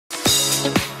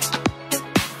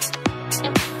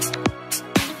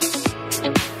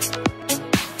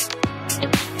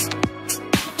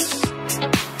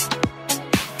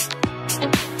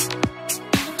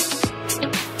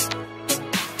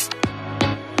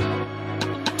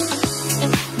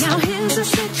Now here's a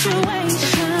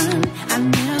situation. I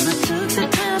never took the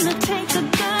time to take a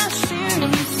guy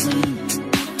seriously.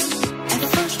 At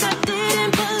first I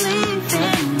didn't believe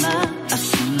in love. I've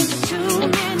seen too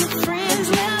many friends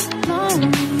left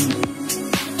lonely.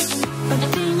 But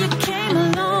then you came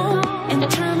along and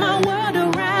turned my world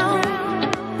around.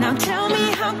 Now tell me,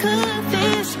 how could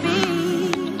this be?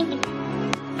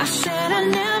 I said I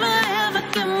never ever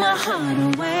give my heart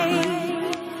away,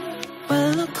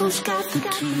 but look who's got the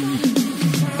key.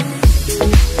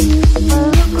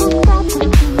 Look who's got the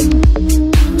key.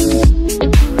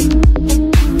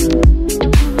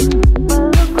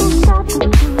 Look who's got the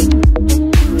key.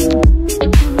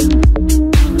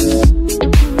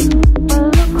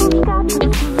 Look who's got the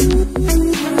key.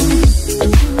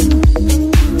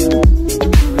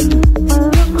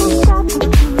 Look who's got the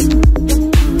key.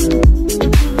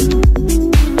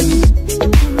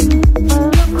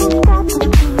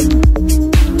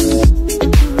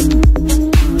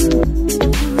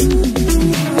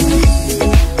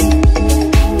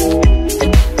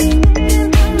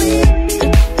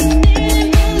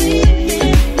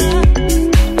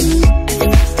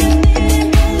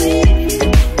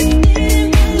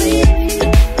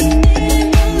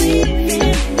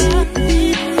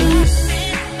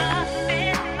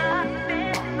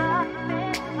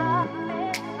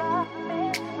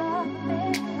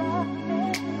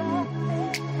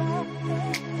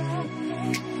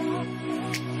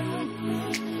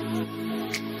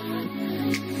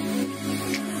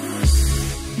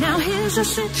 Now here's a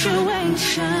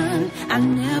situation. I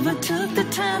never took the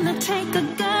time to take a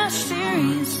guy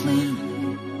seriously.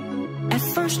 At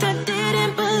first I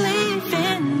didn't believe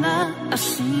in love. I've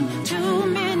seen too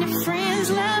many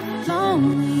friends left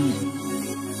lonely.